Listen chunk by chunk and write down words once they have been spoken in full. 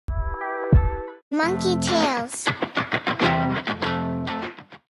Monkey Tales.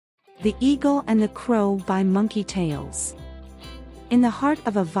 The Eagle and the Crow by Monkey Tales. In the heart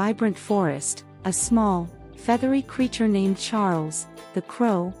of a vibrant forest, a small, feathery creature named Charles, the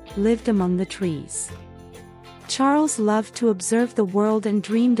crow, lived among the trees. Charles loved to observe the world and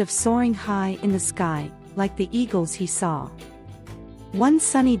dreamed of soaring high in the sky, like the eagles he saw. One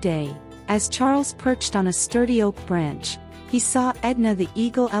sunny day, as Charles perched on a sturdy oak branch, he saw Edna the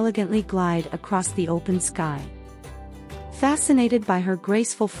eagle elegantly glide across the open sky. Fascinated by her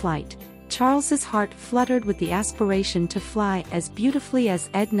graceful flight, Charles's heart fluttered with the aspiration to fly as beautifully as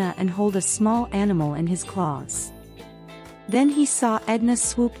Edna and hold a small animal in his claws. Then he saw Edna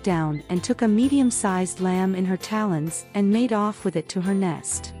swoop down and took a medium-sized lamb in her talons and made off with it to her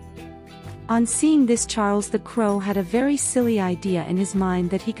nest. On seeing this, Charles the crow had a very silly idea in his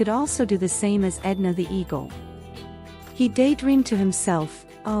mind that he could also do the same as Edna the eagle. He daydreamed to himself,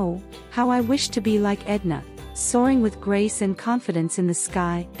 "Oh, how I wish to be like Edna, soaring with grace and confidence in the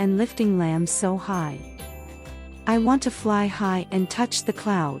sky and lifting lambs so high. I want to fly high and touch the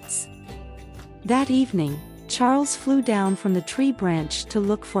clouds." That evening, Charles flew down from the tree branch to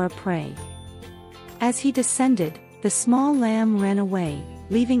look for a prey. As he descended, the small lamb ran away,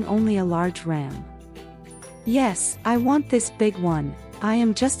 leaving only a large ram. "Yes, I want this big one. I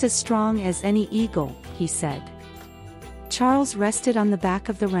am just as strong as any eagle," he said. Charles rested on the back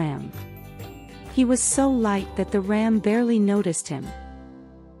of the ram. He was so light that the ram barely noticed him.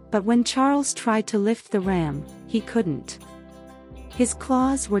 But when Charles tried to lift the ram, he couldn't. His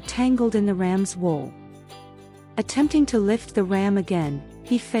claws were tangled in the ram's wool. Attempting to lift the ram again,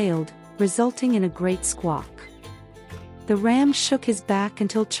 he failed, resulting in a great squawk. The ram shook his back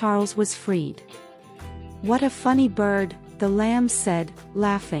until Charles was freed. "What a funny bird," the lamb said,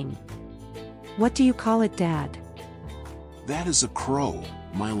 laughing. "What do you call it, Dad?" "That is a crow,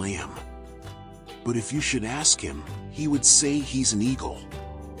 my lamb. But if you should ask him, he would say he's an eagle."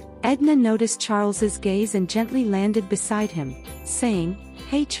 Edna noticed Charles's gaze and gently landed beside him, saying,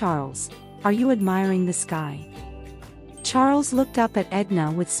 "Hey Charles, are you admiring the sky?" Charles looked up at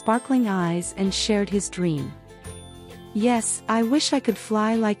Edna with sparkling eyes and shared his dream. "Yes, I wish I could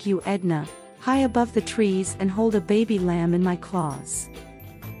fly like you, Edna, high above the trees and hold a baby lamb in my claws."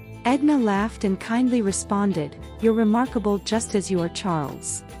 Edna laughed and kindly responded, "You're remarkable just as you are,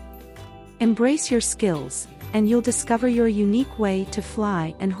 Charles. Embrace your skills, and you'll discover your unique way to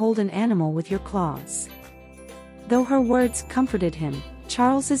fly and hold an animal with your claws." Though her words comforted him,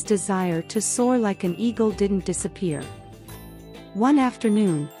 Charles's desire to soar like an eagle didn't disappear. One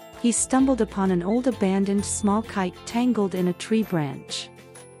afternoon, he stumbled upon an old abandoned small kite tangled in a tree branch.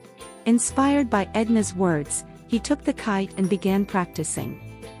 Inspired by Edna's words, he took the kite and began practicing.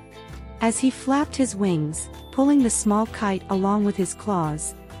 As he flapped his wings, pulling the small kite along with his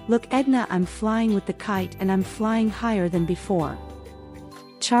claws, "Look Edna, I'm flying with the kite and I'm flying higher than before,"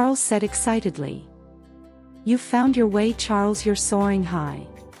 Charles said excitedly. "You found your way, Charles, you're soaring high."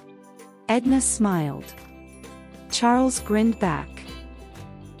 Edna smiled. Charles grinned back.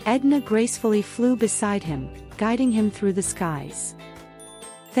 Edna gracefully flew beside him, guiding him through the skies.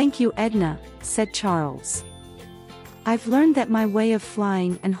 "Thank you, Edna," said Charles. "I've learned that my way of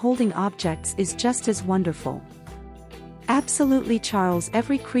flying and holding objects is just as wonderful." "Absolutely, Charles,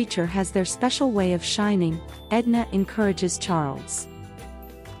 every creature has their special way of shining," Edna encourages Charles.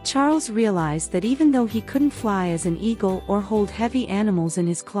 Charles realized that even though he couldn't fly as an eagle or hold heavy animals in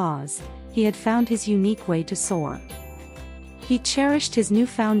his claws, he had found his unique way to soar. He cherished his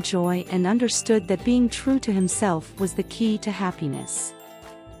newfound joy and understood that being true to himself was the key to happiness.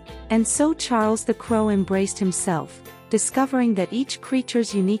 And so Charles the crow embraced himself, discovering that each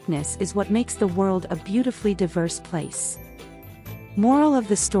creature's uniqueness is what makes the world a beautifully diverse place. Moral of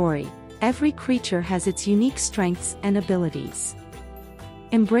the story: every creature has its unique strengths and abilities.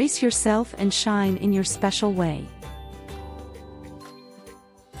 Embrace yourself and shine in your special way.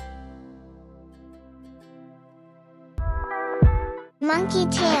 Monkey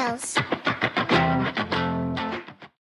Tales.